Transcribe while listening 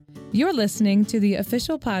You're listening to the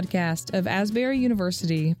official podcast of Asbury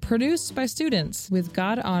University, produced by students with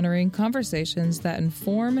God-honoring conversations that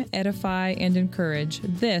inform, edify, and encourage.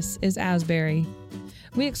 This is Asbury.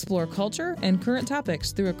 We explore culture and current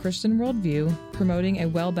topics through a Christian worldview, promoting a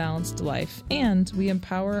well-balanced life, and we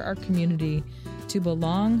empower our community to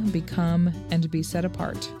belong, become, and be set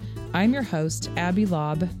apart. I'm your host, Abby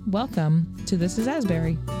Lobb. Welcome to This is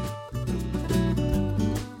Asbury.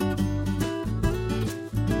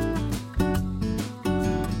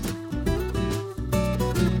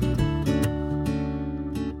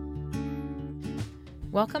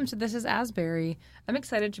 Welcome to This is Asbury. I'm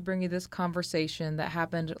excited to bring you this conversation that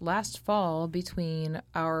happened last fall between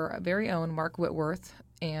our very own Mark Whitworth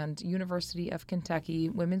and University of Kentucky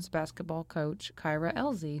women's basketball coach Kyra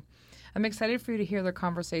Elzy. I'm excited for you to hear their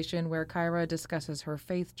conversation where Kyra discusses her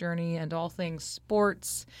faith journey and all things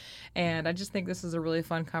sports, and I just think this is a really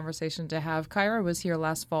fun conversation to have. Kyra was here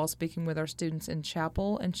last fall speaking with our students in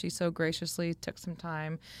chapel, and she so graciously took some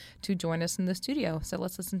time to join us in the studio. So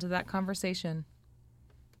let's listen to that conversation.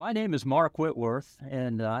 My name is Mark Whitworth,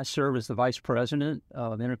 and I serve as the Vice President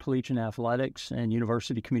of Intercollegiate Athletics and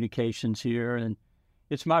University Communications here. And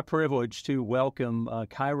it's my privilege to welcome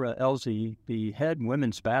Kyra Elzy, the head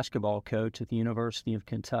women's basketball coach at the University of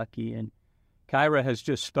Kentucky. And Kyra has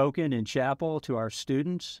just spoken in chapel to our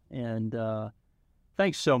students, and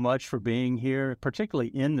thanks so much for being here, particularly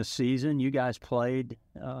in the season. You guys played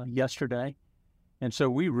yesterday, and so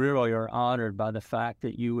we really are honored by the fact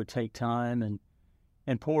that you would take time and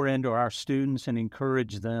pour into our students and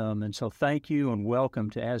encourage them. And so thank you and welcome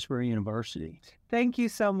to Asbury University. Thank you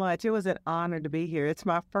so much. It was an honor to be here. It's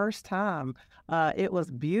my first time. It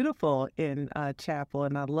was beautiful in chapel,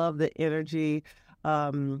 and I love the energy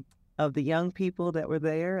of the young people that were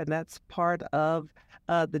there. And that's part of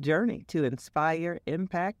the journey to inspire,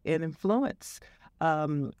 impact, and influence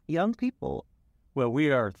young people. Well,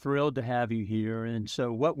 we are thrilled to have you here. And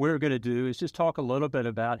so what we're going to do is just talk a little bit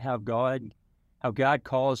about how God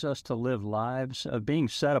calls us to live lives of being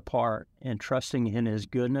set apart and trusting in His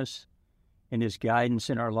goodness and His guidance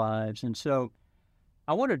in our lives. And so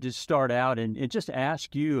I wanted to start out and just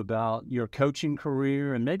ask you about your coaching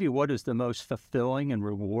career and maybe what is the most fulfilling and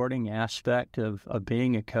rewarding aspect of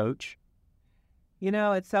being a coach? You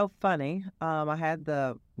know, it's so funny. I had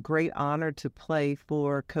the great honor to play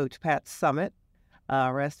for Coach Pat Summitt.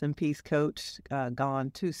 Rest in peace, Coach, gone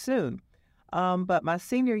too soon. But my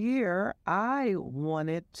senior year, I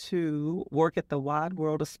wanted to work at the wide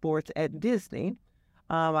world of sports at Disney.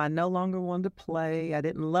 I no longer wanted to play. I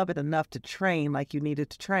didn't love it enough to train like you needed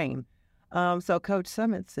to train. So Coach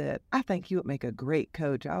Summitt said, I think you would make a great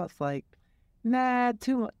coach. I was like, nah,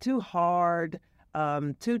 too hard,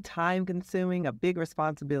 too time consuming, a big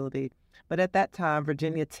responsibility. But at that time,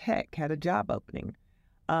 Virginia Tech had a job opening.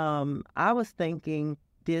 I was thinking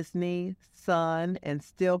Disney, Sun, and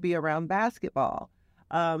still be around basketball.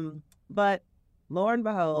 But lo and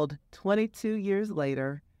behold, 22 years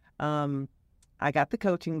later, I got the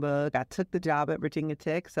coaching bug. I took the job at Virginia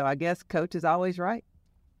Tech, so I guess coach is always right.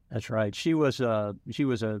 That's right. She was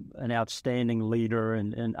an outstanding leader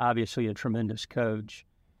and obviously a tremendous coach.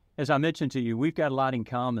 As I mentioned to you, we've got a lot in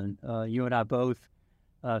common. You and I both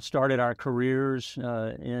started our careers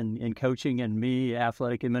in coaching and me,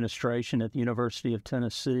 athletic administration at the University of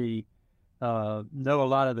Tennessee. Know a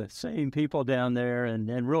lot of the same people down there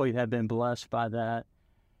and really have been blessed by that.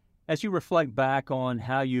 As you reflect back on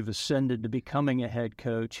how you've ascended to becoming a head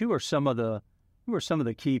coach, who are some of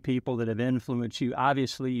the key people that have influenced you?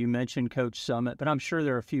 Obviously, you mentioned Coach Summitt, but I'm sure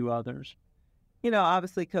there are a few others. You know,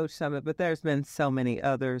 obviously Coach Summitt, but there's been so many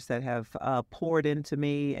others that have poured into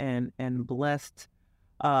me and blessed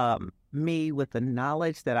me with the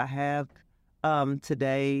knowledge that I have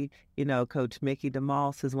today. You know, Coach Mickey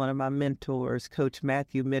DeMoss is one of my mentors. Coach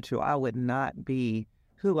Matthew Mitchell, I would not be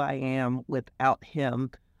who I am without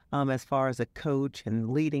him as far as a coach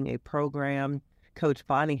and leading a program. Coach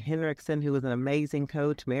Bonnie Henriksen, who was an amazing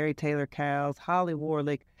coach, Mary Taylor Cowles, Holly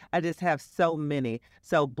Warlick. I just have so many.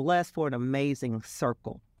 So blessed for an amazing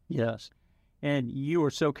circle. Yes. And you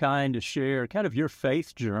were so kind to share kind of your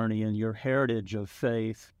faith journey and your heritage of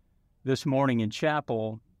faith this morning in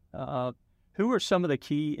chapel. Who are some of the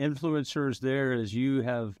key influencers there as you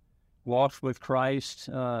have walked with Christ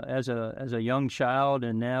as a young child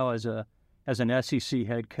and now as an SEC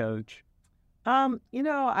head coach? You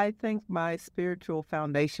know, I think my spiritual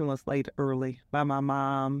foundation was laid early by my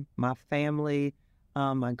mom, my family.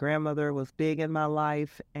 My grandmother was big in my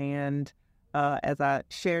life, and as I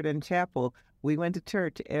shared in chapel, we went to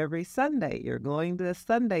church every Sunday. You're going to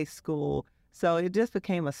Sunday school. So it just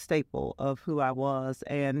became a staple of who I was.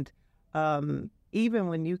 And even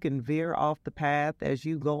when you can veer off the path as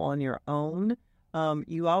you go on your own,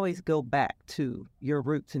 you always go back to your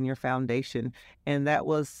roots and your foundation. And that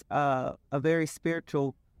was a very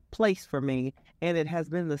spiritual place for me. And it has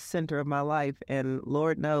been the center of my life. And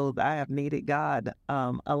Lord knows I have needed God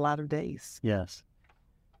a lot of days. Yes.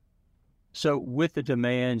 So with the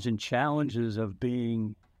demands and challenges of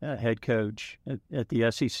being a head coach at the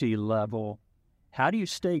SEC level, how do you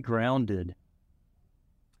stay grounded?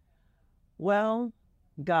 Well,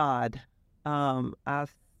 God, I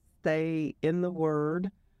stay in the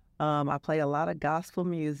Word. I play a lot of gospel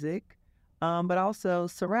music, but also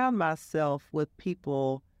surround myself with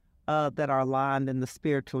people that are aligned in the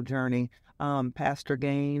spiritual journey. Pastor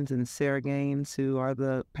Gaines and Sarah Gaines, who are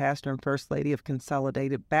the pastor and first lady of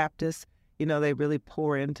Consolidated Baptist, they really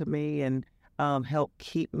pour into me and help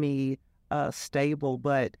keep me stable.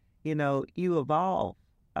 But, you evolve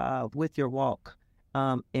with your walk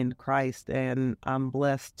in Christ, and I'm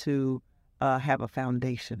blessed to have a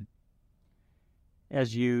foundation.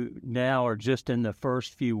 As you now are just in the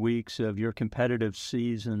first few weeks of your competitive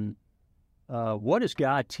season, what is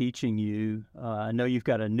God teaching you? I know you've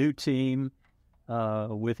got a new team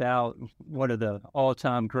without one of the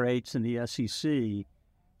all-time greats in the SEC.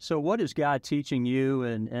 So what is God teaching you,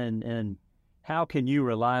 and how can you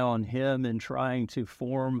rely on Him in trying to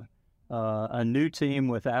form a new team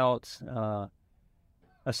without a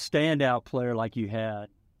standout player like you had?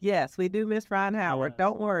 Yes, we do miss Ryan Howard.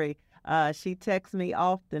 Don't worry. She texts me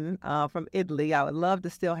often from Italy. I would love to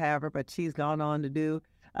still have her, but she's gone on to do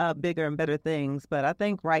bigger and better things. But I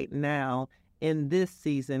think right now in this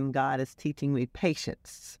season, God is teaching me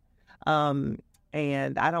patience.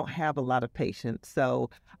 And I don't have a lot of patience. So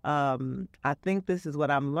I think this is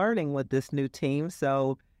what I'm learning with this new team.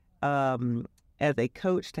 So as a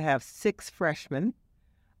coach, to have 6 freshmen,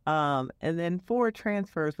 and then 4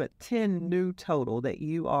 transfers, but 10 new total that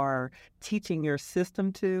you are teaching your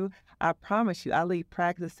system to. I promise you, I leave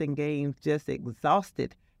practicing games just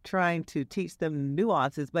exhausted trying to teach them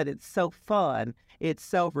nuances, but it's so fun. It's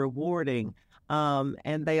so rewarding.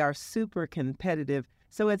 And they are super competitive.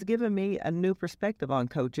 So it's given me a new perspective on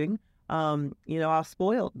coaching. I was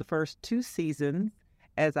spoiled the first 2 seasons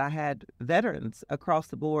as I had veterans across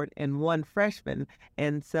the board and 1 freshman.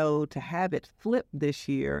 And so to have it flip this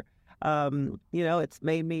year, it's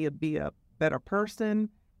made me be a better person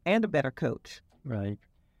and a better coach. Right.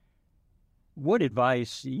 What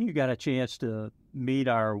advice, you got a chance to meet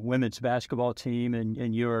our women's basketball team,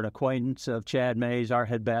 and you're an acquaintance of Chad Mays, our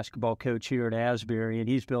head basketball coach here at Asbury, and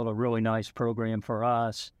he's built a really nice program for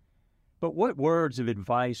us. But what words of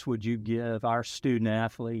advice would you give our student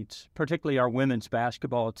athletes, particularly our women's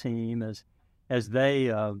basketball team, as they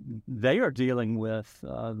are dealing with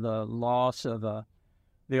the loss of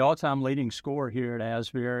the all-time leading scorer here at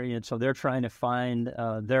Asbury, and so they're trying to find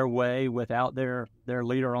their way without their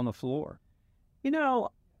leader on the floor?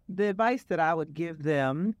 The advice that I would give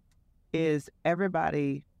them is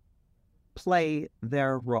everybody play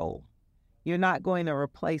their role. You're not going to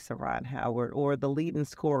replace a Ryan Howard or the leading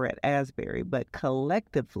scorer at Asbury, but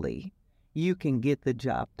collectively, you can get the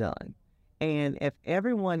job done. And if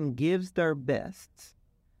everyone gives their best,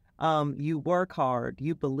 you work hard,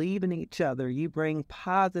 you believe in each other, you bring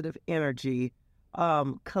positive energy,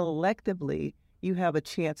 collectively, you have a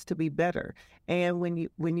chance to be better. And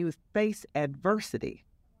when you face adversity,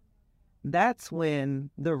 that's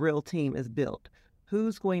when the real team is built.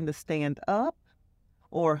 Who's going to stand up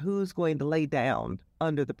or who's going to lay down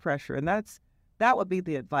under the pressure? And that would be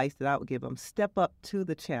the advice that I would give them. Step up to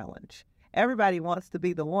the challenge. Everybody wants to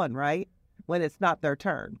be the one, right? When it's not their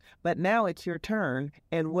turn. But now it's your turn,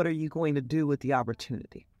 and what are you going to do with the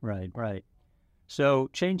opportunity? Right.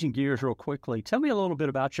 So changing gears real quickly, tell me a little bit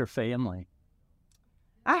about your family.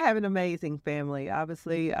 I have an amazing family.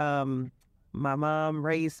 Obviously, my mom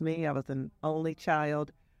raised me. I was an only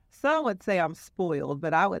child. Some would say I'm spoiled,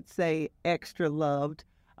 but I would say extra loved.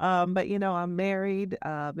 But, I'm married.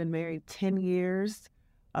 I've been married 10 years.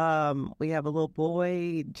 We have a little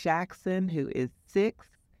boy, Jackson, who is 6,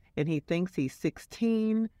 and he thinks he's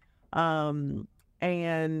 16. And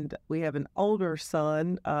we have an older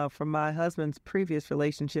son from my husband's previous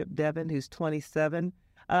relationship, Devin, who's 27.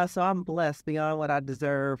 So I'm blessed beyond what I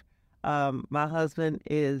deserve. My husband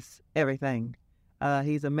is everything.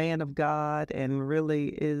 He's a man of God and really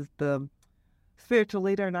is the spiritual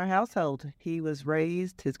leader in our household. He was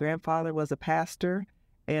raised, his grandfather was a pastor,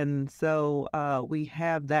 and so we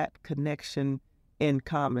have that connection in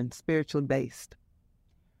common, spiritually based.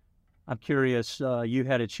 I'm curious, you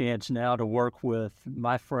had a chance now to work with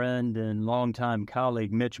my friend and longtime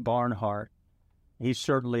colleague, Mitch Barnhart. He's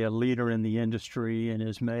certainly a leader in the industry and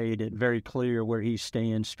has made it very clear where he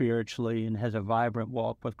stands spiritually and has a vibrant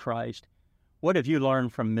walk with Christ. What have you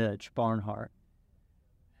learned from Mitch Barnhart?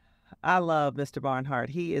 I love Mr. Barnhart.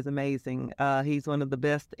 He is amazing. He's one of the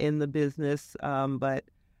best in the business, but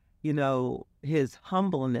his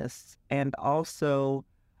humbleness, and also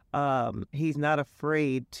he's not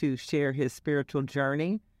afraid to share his spiritual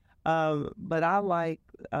journey. But I like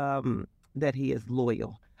that he is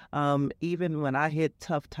loyal. Even when I hit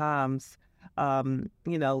tough times,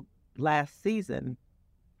 last season,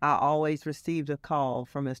 I always received a call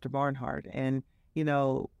from Mr. Barnhart, and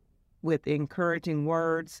with encouraging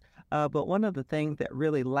words. But one of the things that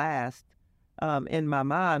really lasts in my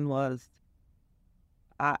mind was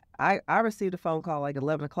I received a phone call like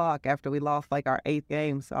 11 o'clock after we lost like our 8th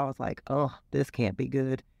game. So I was like, oh, this can't be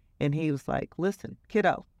good. And he was like, listen,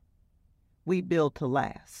 kiddo, we build to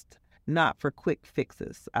last, not for quick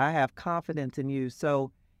fixes. I have confidence in you.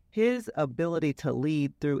 So his ability to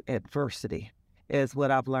lead through adversity is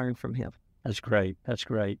what I've learned from him. That's great. That's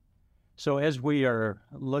great. So as we are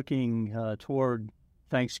looking toward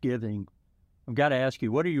Thanksgiving, I've got to ask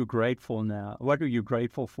you, what are you grateful now? What are you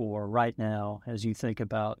grateful for right now as you think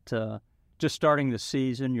about just starting the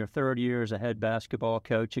season, your 3rd year as a head basketball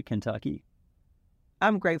coach at Kentucky?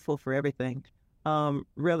 I'm grateful for everything.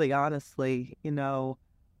 Really, honestly,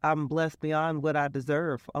 I'm blessed beyond what I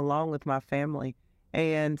deserve, along with my family.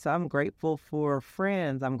 And so I'm grateful for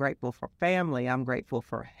friends. I'm grateful for family. I'm grateful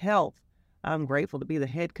for health. I'm grateful to be the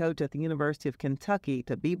head coach at the University of Kentucky,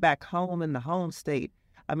 to be back home in the home state.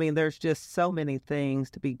 I mean, there's just so many things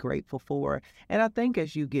to be grateful for. And I think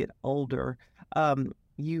as you get older,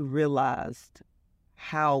 you realized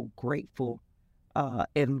how grateful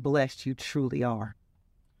and blessed you truly are.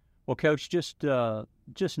 Well, Coach, just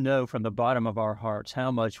know from the bottom of our hearts how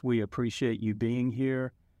much we appreciate you being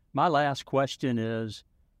here. My last question is,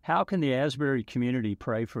 how can the Asbury community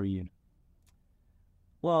pray for you?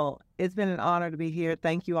 Well, it's been an honor to be here.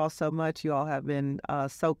 Thank you all so much. You all have been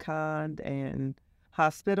so kind and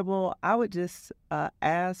hospitable. I would just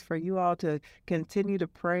ask for you all to continue to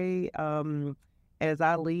pray as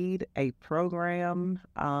I lead a program,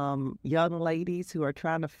 young ladies who are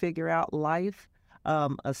trying to figure out life,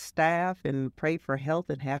 a staff, and pray for health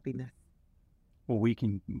and happiness. Well, we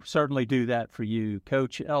can certainly do that for you.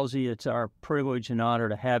 Coach Elzy, it's our privilege and honor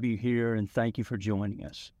to have you here, and thank you for joining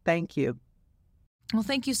us. Thank you. Well,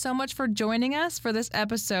 thank you so much for joining us for this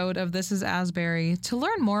episode of This is Asbury. To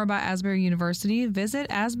learn more about Asbury University, visit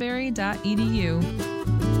asbury.edu.